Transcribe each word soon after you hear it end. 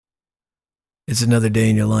It's another day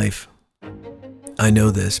in your life. I know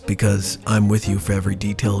this because I'm with you for every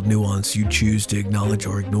detailed nuance you choose to acknowledge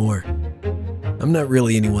or ignore. I'm not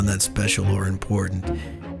really anyone that's special or important.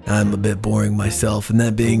 I'm a bit boring myself, and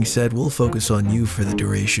that being said, we'll focus on you for the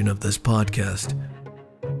duration of this podcast.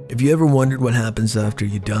 If you ever wondered what happens after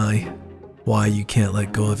you die, why you can't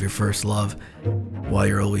let go of your first love, why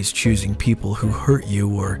you're always choosing people who hurt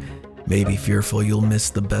you, or maybe fearful you'll miss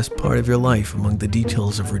the best part of your life among the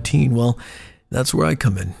details of routine, well, that's where I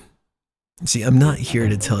come in. See, I'm not here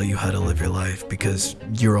to tell you how to live your life because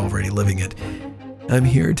you're already living it. I'm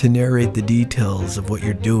here to narrate the details of what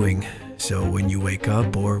you're doing, so when you wake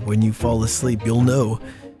up or when you fall asleep, you'll know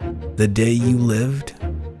the day you lived,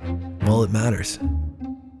 well, it matters.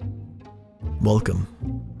 Welcome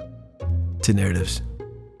to Narratives.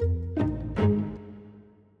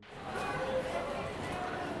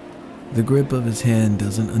 The grip of his hand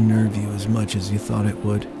doesn't unnerve you as much as you thought it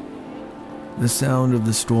would. The sound of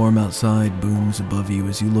the storm outside booms above you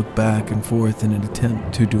as you look back and forth in an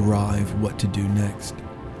attempt to derive what to do next.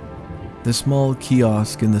 The small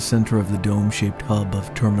kiosk in the center of the dome-shaped hub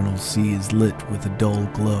of Terminal C is lit with a dull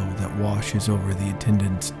glow that washes over the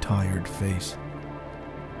attendant's tired face.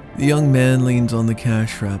 The young man leans on the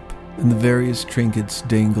cash wrap, and the various trinkets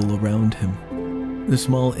dangle around him. The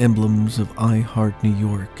small emblems of I Heart New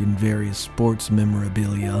York and various sports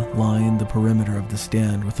memorabilia line the perimeter of the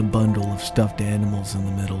stand with a bundle of stuffed animals in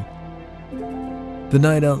the middle. The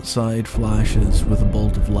night outside flashes with a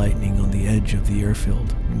bolt of lightning on the edge of the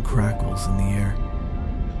airfield and crackles in the air.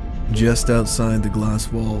 Just outside the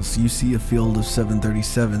glass walls, you see a field of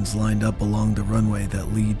 737s lined up along the runway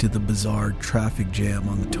that lead to the bizarre traffic jam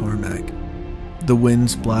on the tarmac. The wind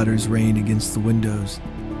splatters rain against the windows,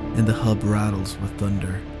 and the hub rattles with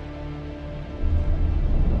thunder.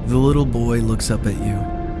 The little boy looks up at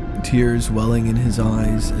you, tears welling in his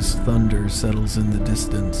eyes as thunder settles in the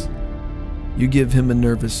distance. You give him a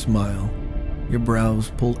nervous smile. Your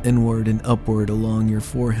brows pull inward and upward along your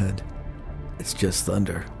forehead. It's just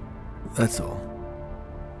thunder, that's all.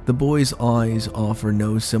 The boy's eyes offer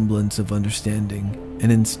no semblance of understanding,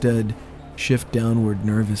 and instead shift downward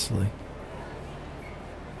nervously.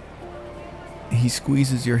 He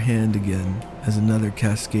squeezes your hand again as another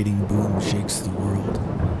cascading boom shakes the world.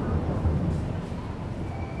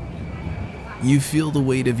 You feel the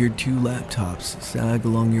weight of your two laptops sag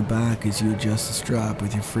along your back as you adjust the strap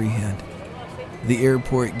with your free hand. The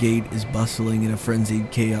airport gate is bustling in a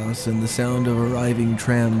frenzied chaos, and the sound of arriving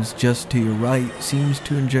trams just to your right seems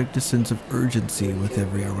to inject a sense of urgency with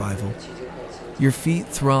every arrival. Your feet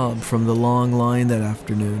throb from the long line that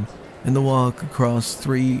afternoon, and the walk across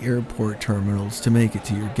 3 airport terminals to make it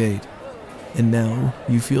to your gate. And now,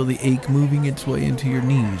 you feel the ache moving its way into your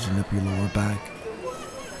knees and up your lower back.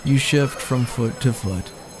 You shift from foot to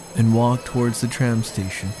foot and walk towards the tram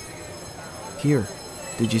station. Here.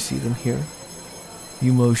 Did you see them here?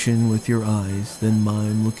 You motion with your eyes, then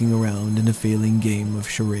mime looking around in a failing game of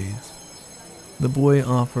charades. The boy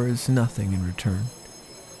offers nothing in return.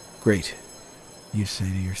 Great, you say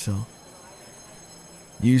to yourself.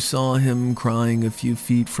 You saw him crying a few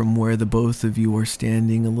feet from where the both of you are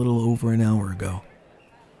standing a little over an hour ago.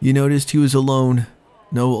 You noticed he was alone,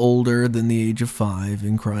 no older than the age of 5,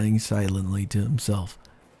 and crying silently to himself.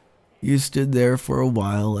 You stood there for a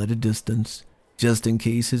while at a distance, just in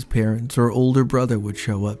case his parents or older brother would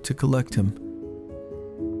show up to collect him.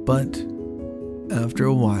 But after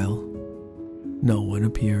a while, no one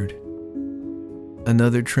appeared.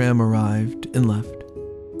 Another tram arrived and left,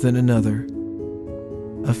 then another.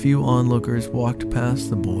 A few onlookers walked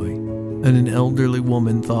past the boy, and an elderly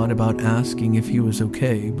woman thought about asking if he was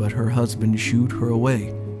okay, but her husband shooed her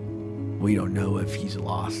away. We don't know if he's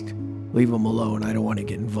lost. Leave him alone, I don't want to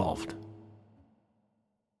get involved.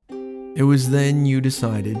 It was then you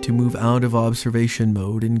decided to move out of observation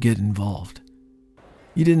mode and get involved.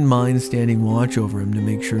 You didn't mind standing watch over him to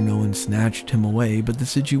make sure no one snatched him away, but the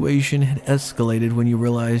situation had escalated when you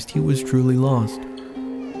realized he was truly lost.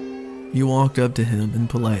 You walked up to him and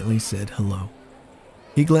politely said hello.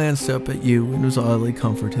 He glanced up at you and was oddly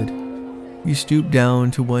comforted. You stooped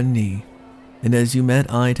down to one knee, and as you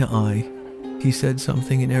met eye to eye, he said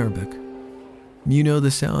something in Arabic. You know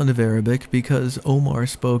the sound of Arabic because Omar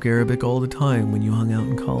spoke Arabic all the time when you hung out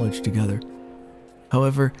in college together.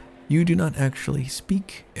 However, you do not actually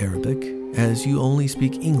speak Arabic, as you only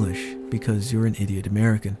speak English because you're an idiot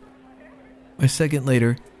American. A second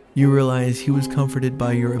later, you realize he was comforted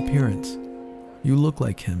by your appearance. You look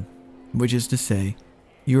like him, which is to say,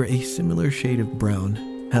 you're a similar shade of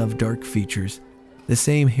brown, have dark features, the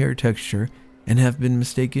same hair texture, and have been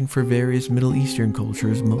mistaken for various Middle Eastern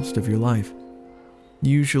cultures most of your life.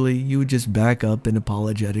 Usually, you would just back up and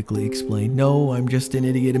apologetically explain, "No, I'm just an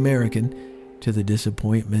idiot American," to the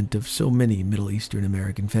disappointment of so many Middle Eastern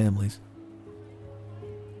American families.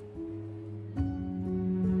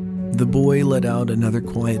 The boy let out another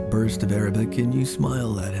quiet burst of Arabic, and you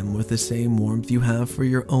smiled at him with the same warmth you have for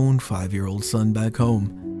your own 5-year-old son back home.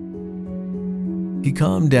 He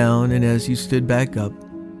calmed down, and as you stood back up,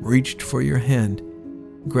 reached for your hand,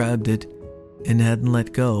 grabbed it, and hadn't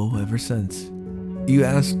let go ever since. You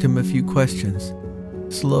asked him a few questions,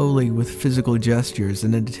 slowly with physical gestures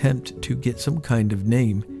in an attempt to get some kind of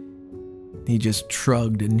name. He just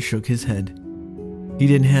shrugged and shook his head. He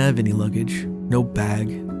didn't have any luggage, no bag,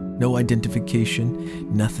 no identification,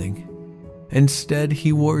 nothing. Instead,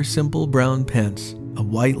 he wore simple brown pants, a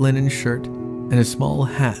white linen shirt, and a small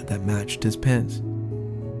hat that matched his pants.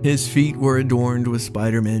 His feet were adorned with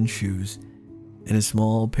Spider-Man shoes, and a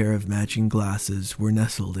small pair of matching glasses were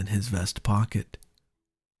nestled in his vest pocket.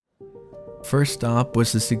 First stop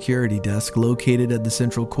was the security desk located at the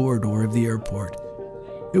central corridor of the airport.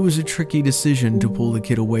 It was a tricky decision to pull the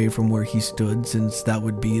kid away from where he stood, since that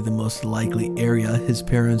would be the most likely area his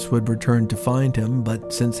parents would return to find him,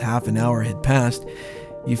 but since half an hour had passed,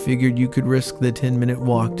 you figured you could risk the 10-minute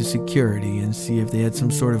walk to security and see if they had some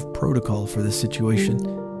sort of protocol for the situation.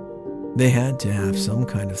 They had to have some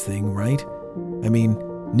kind of thing, right? I mean,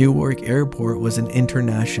 Newark Airport was an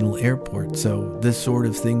international airport, so this sort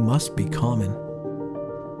of thing must be common.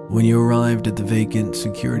 When you arrived at the vacant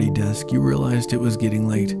security desk, you realized it was getting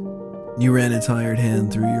late. You ran a tired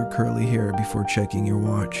hand through your curly hair before checking your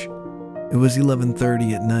watch. It was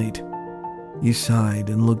 11:30 at night. You sighed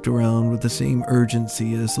and looked around with the same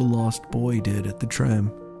urgency as the lost boy did at the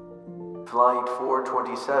tram. "Flight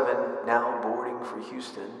 427, now boarding for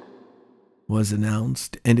Houston," was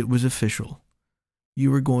announced, and it was official.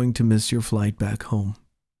 You were going to miss your flight back home.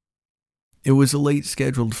 It was a late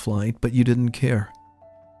scheduled flight, but you didn't care.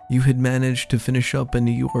 You had managed to finish up in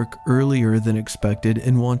New York earlier than expected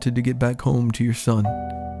and wanted to get back home to your son.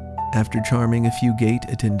 After charming a few gate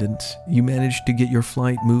attendants, you managed to get your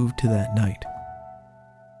flight moved to that night.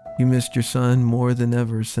 You missed your son more than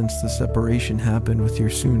ever since the separation happened with your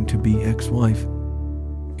soon-to-be ex-wife.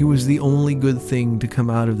 He was the only good thing to come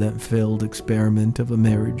out of that failed experiment of a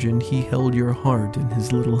marriage, and he held your heart in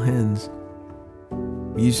his little hands.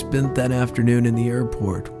 You spent that afternoon in the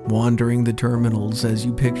airport, wandering the terminals as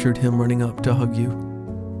you pictured him running up to hug you,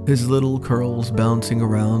 his little curls bouncing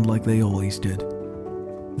around like they always did.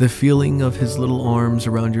 The feeling of his little arms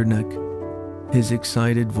around your neck, his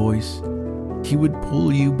excited voice. He would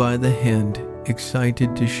pull you by the hand,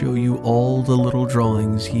 excited to show you all the little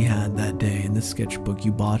drawings he had that day in the sketchbook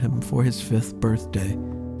you bought him for his 5th birthday.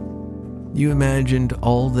 You imagined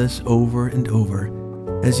all this over and over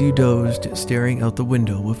as you dozed, staring out the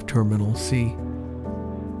window of Terminal C.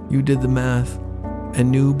 You did the math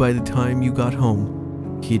and knew by the time you got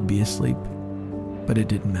home he'd be asleep, but it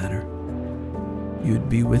didn't matter. You'd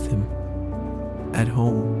be with him, at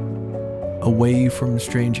home, away from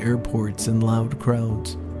strange airports and loud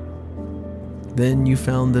crowds. Then you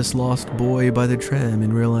found this lost boy by the tram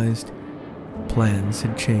and realized plans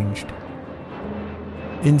had changed.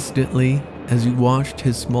 Instantly, as you watched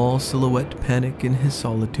his small silhouette panic in his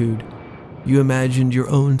solitude, you imagined your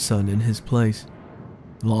own son in his place,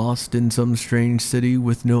 lost in some strange city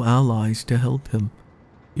with no allies to help him.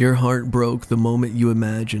 Your heart broke the moment you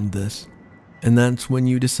imagined this, and that's when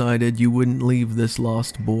you decided you wouldn't leave this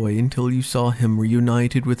lost boy until you saw him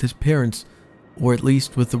reunited with his parents, or at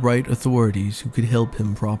least with the right authorities who could help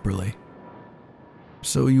him properly.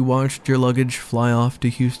 So you watched your luggage fly off to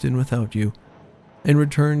Houston without you, and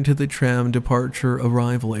returned to the tram departure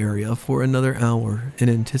arrival area for another hour in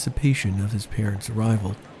anticipation of his parents'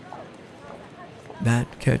 arrival.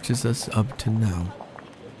 That catches us up to now.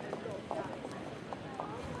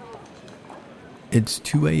 It's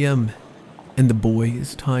 2 a.m., and the boy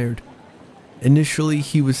is tired. Initially,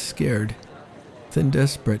 he was scared, then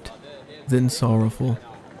desperate, then sorrowful,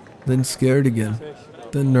 then scared again,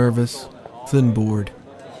 then nervous, then bored,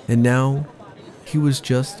 and now he was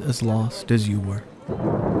just as lost as you were.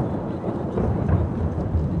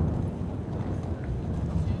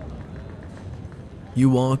 You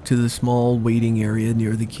walk to the small waiting area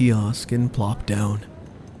near the kiosk and plop down.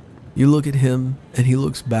 You look at him, and he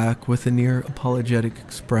looks back with a near apologetic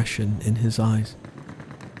expression in his eyes.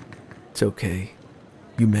 "It's okay."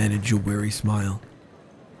 You manage a weary smile.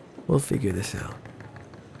 "We'll figure this out."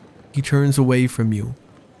 He turns away from you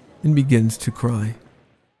and begins to cry.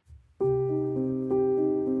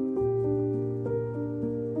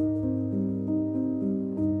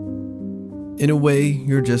 In a way,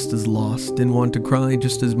 you're just as lost and want to cry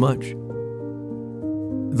just as much.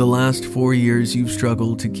 The last 4 years you've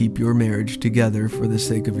struggled to keep your marriage together for the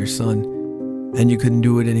sake of your son, and you couldn't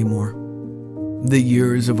do it anymore. The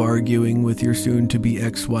years of arguing with your soon-to-be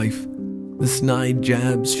ex-wife, the snide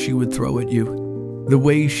jabs she would throw at you, the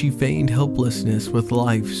way she feigned helplessness with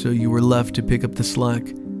life so you were left to pick up the slack,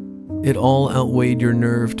 it all outweighed your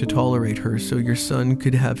nerve to tolerate her so your son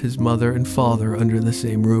could have his mother and father under the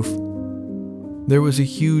same roof. There was a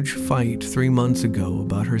huge fight 3 months ago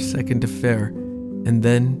about her second affair, and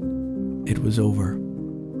then it was over.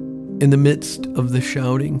 In the midst of the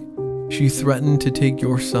shouting, she threatened to take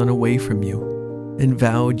your son away from you and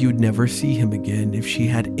vowed you'd never see him again if she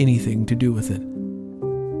had anything to do with it.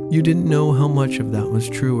 You didn't know how much of that was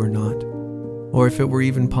true or not, or if it were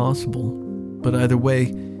even possible, but either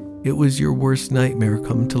way, it was your worst nightmare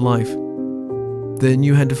come to life. Then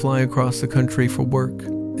you had to fly across the country for work,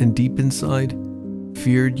 and deep inside,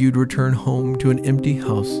 feared you'd return home to an empty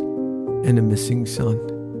house and a missing son.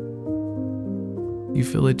 You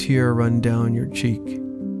feel a tear run down your cheek,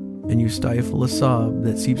 and you stifle a sob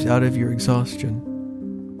that seeps out of your exhaustion.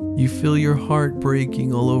 You feel your heart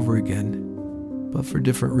breaking all over again, but for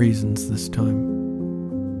different reasons this time.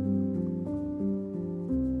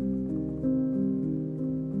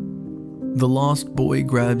 The lost boy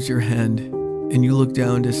grabs your hand, and you look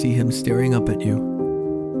down to see him staring up at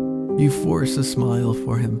you. You force a smile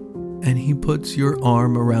for him, and he puts your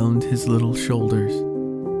arm around his little shoulders.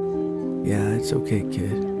 Yeah, it's okay,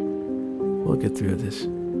 kid. We'll get through this.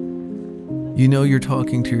 You know you're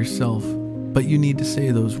talking to yourself, but you need to say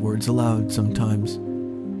those words aloud sometimes.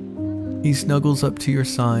 He snuggles up to your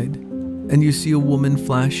side, and you see a woman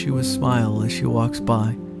flash you a smile as she walks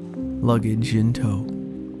by, luggage in tow.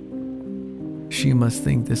 She must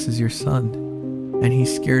think this is your son, and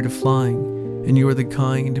he's scared of flying, and you are the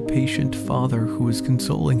kind, patient father who is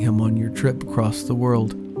consoling him on your trip across the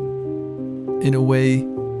world. In a way,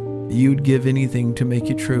 you'd give anything to make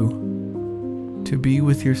it true. To be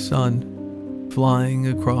with your son, flying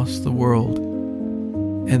across the world.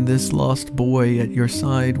 And this lost boy at your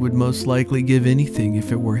side would most likely give anything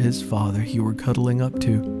if it were his father you were cuddling up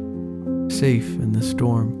to, safe in the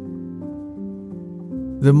storm.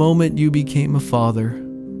 The moment you became a father,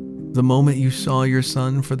 the moment you saw your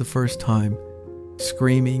son for the first time,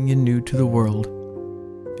 screaming and new to the world,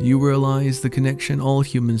 you realize the connection all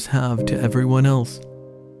humans have to everyone else.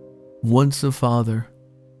 Once a father,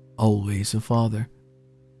 always a father.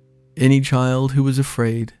 Any child who is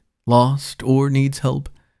afraid, lost, or needs help,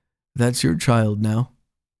 that's your child now.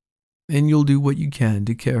 And you'll do what you can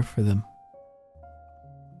to care for them.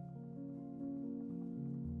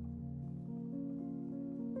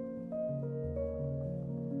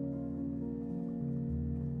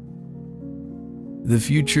 The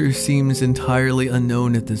future seems entirely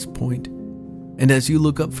unknown at this point, and as you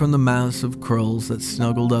look up from the mass of curls that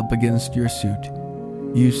snuggled up against your suit,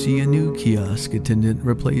 you see a new kiosk attendant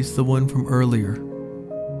replace the one from earlier.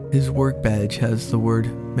 His work badge has the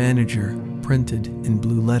word manager printed in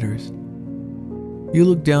blue letters. You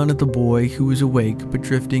look down at the boy who is awake but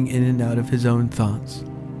drifting in and out of his own thoughts.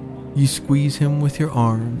 You squeeze him with your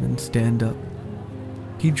arm and stand up.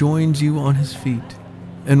 He joins you on his feet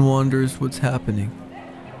and wonders what's happening.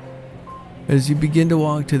 As you begin to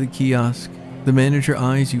walk to the kiosk, the manager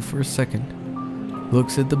eyes you for a second,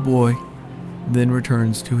 looks at the boy, then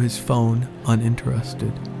returns to his phone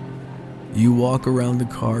uninterested. You walk around the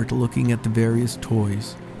cart looking at the various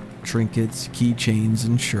toys, trinkets, keychains,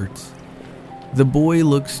 and shirts. The boy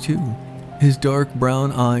looks too, his dark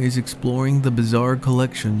brown eyes exploring the bizarre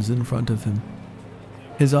collections in front of him.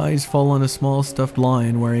 His eyes fall on a small stuffed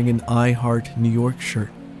lion wearing an I Heart New York shirt.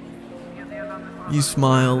 You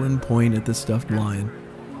smile and point at the stuffed lion.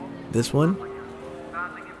 This one?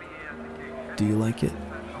 Do you like it?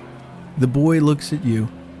 The boy looks at you,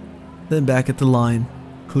 then back at the lion,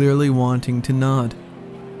 clearly wanting to nod.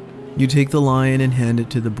 You take the lion and hand it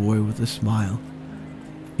to the boy with a smile.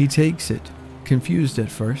 He takes it, confused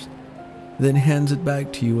at first, then hands it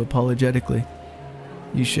back to you apologetically.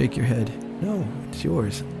 You shake your head. No, it's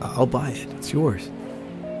yours. I'll buy it. It's yours.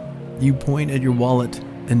 You point at your wallet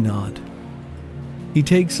and nod. He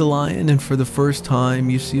takes the lion, and for the first time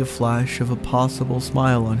you see a flash of a possible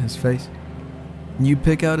smile on his face. You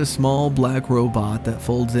pick out a small black robot that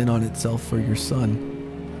folds in on itself for your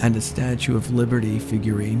son, and a Statue of Liberty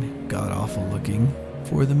figurine, god-awful looking,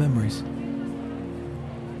 for the memories.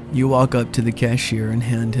 You walk up to the cashier and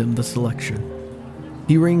hand him the selection.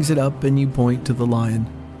 He rings it up and you point to the lion.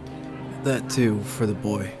 That too, for the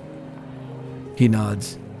boy. He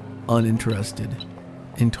nods, uninterested,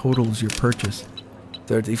 and totals your purchase.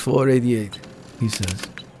 $34.88, he says.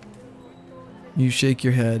 You shake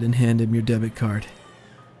your head and hand him your debit card.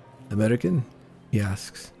 American? He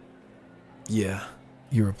asks. Yeah,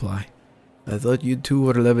 You reply. I thought you two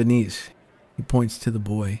were Lebanese. He points to the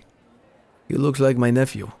boy. he looks like my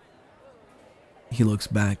nephew. He looks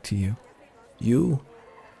back to you. You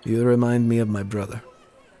remind me of my brother.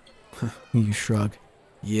 You shrug.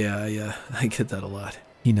 Yeah, I get that a lot.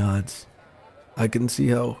 He nods. I can see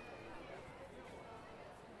how...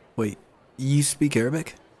 Wait, you speak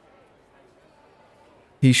Arabic?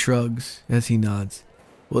 He shrugs as he nods.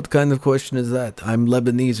 What kind of question is that? I'm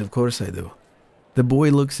Lebanese, of course I do. The boy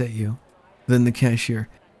looks at you. Then the cashier.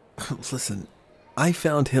 Listen, I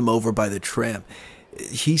found him over by the tram.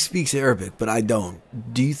 He speaks Arabic, but I don't.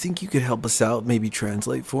 Do you think you could help us out, maybe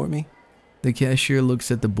translate for me? The cashier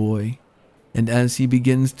looks at the boy, and as he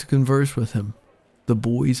begins to converse with him, the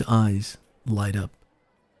boy's eyes light up.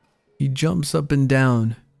 He jumps up and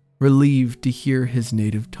down, relieved to hear his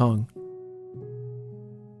native tongue.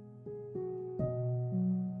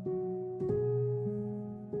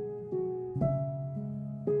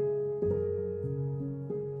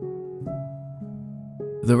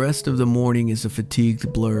 The rest of the morning is a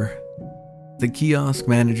fatigued blur. The kiosk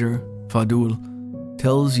manager, Fadul,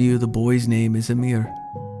 tells you the boy's name is Amir,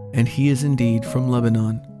 and he is indeed from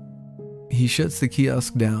Lebanon. He shuts the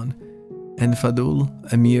kiosk down, and Fadul,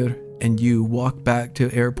 Amir, and you walk back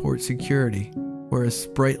to airport security, where a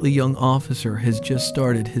sprightly young officer has just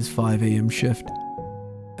started his 5 a.m. shift.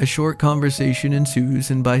 A short conversation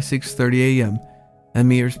ensues, and by 6:30 a.m.,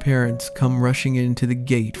 Amir's parents come rushing into the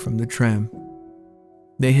gate from the tram.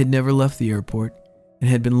 They had never left the airport and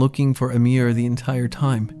had been looking for Amir the entire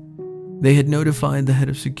time. They had notified the head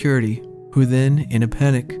of security, who then, in a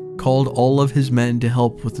panic, called all of his men to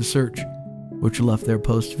help with the search, which left their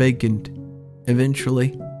post vacant.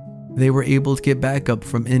 Eventually, they were able to get backup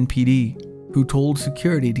from NPD, who told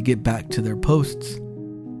security to get back to their posts.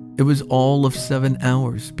 It was all of 7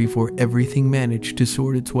 hours before everything managed to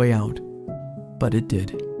sort its way out, but it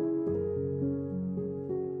did.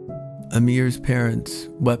 Amir's parents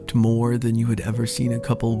wept more than you had ever seen a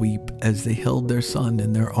couple weep as they held their son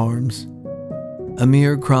in their arms.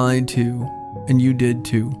 Amir cried too, and you did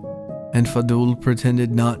too, and Fadul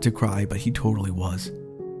pretended not to cry, but he totally was.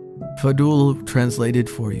 Fadul translated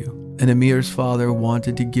for you, and Amir's father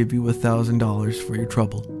wanted to give you $1,000 for your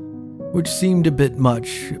trouble, which seemed a bit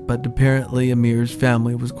much, but apparently Amir's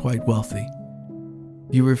family was quite wealthy.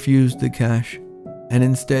 You refused the cash, and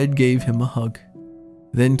instead gave him a hug.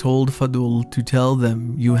 Then told Fadul to tell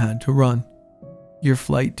them you had to run. Your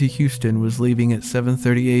flight to Houston was leaving at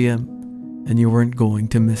 7:30 a.m., and you weren't going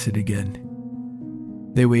to miss it again.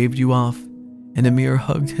 They waved you off, and Amir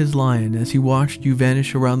hugged his lion as he watched you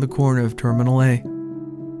vanish around the corner of Terminal A.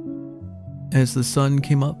 As the sun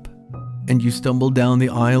came up, and you stumbled down the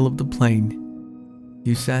aisle of the plane,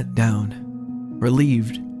 you sat down,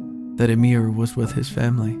 relieved that Amir was with his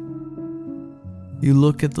family. You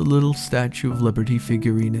look at the little Statue of Liberty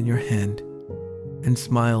figurine in your hand and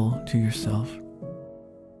smile to yourself,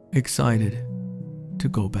 excited to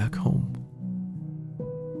go back home.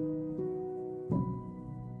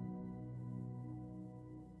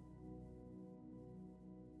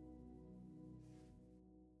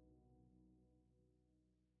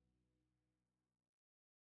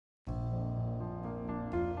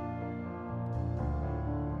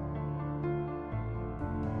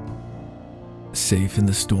 Safe in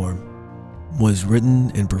the Storm was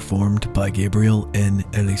written and performed by Gabriel N.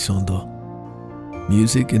 Elizondo.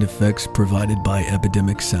 Music and effects provided by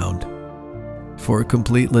Epidemic Sound. For a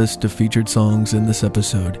complete list of featured songs in this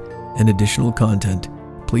episode and additional content,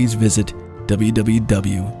 please visit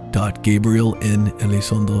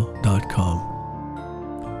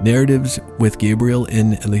www.gabrielnelizondo.com. Narratives with Gabriel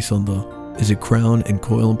N. Elizondo is a Crown and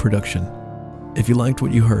Coil production. If you liked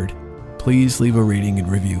what you heard, please leave a rating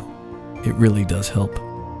and review. It really does help.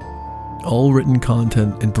 All written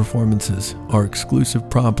content and performances are exclusive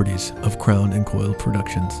properties of Crown and Coil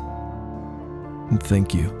Productions. And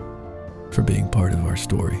thank you for being part of our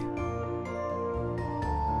story.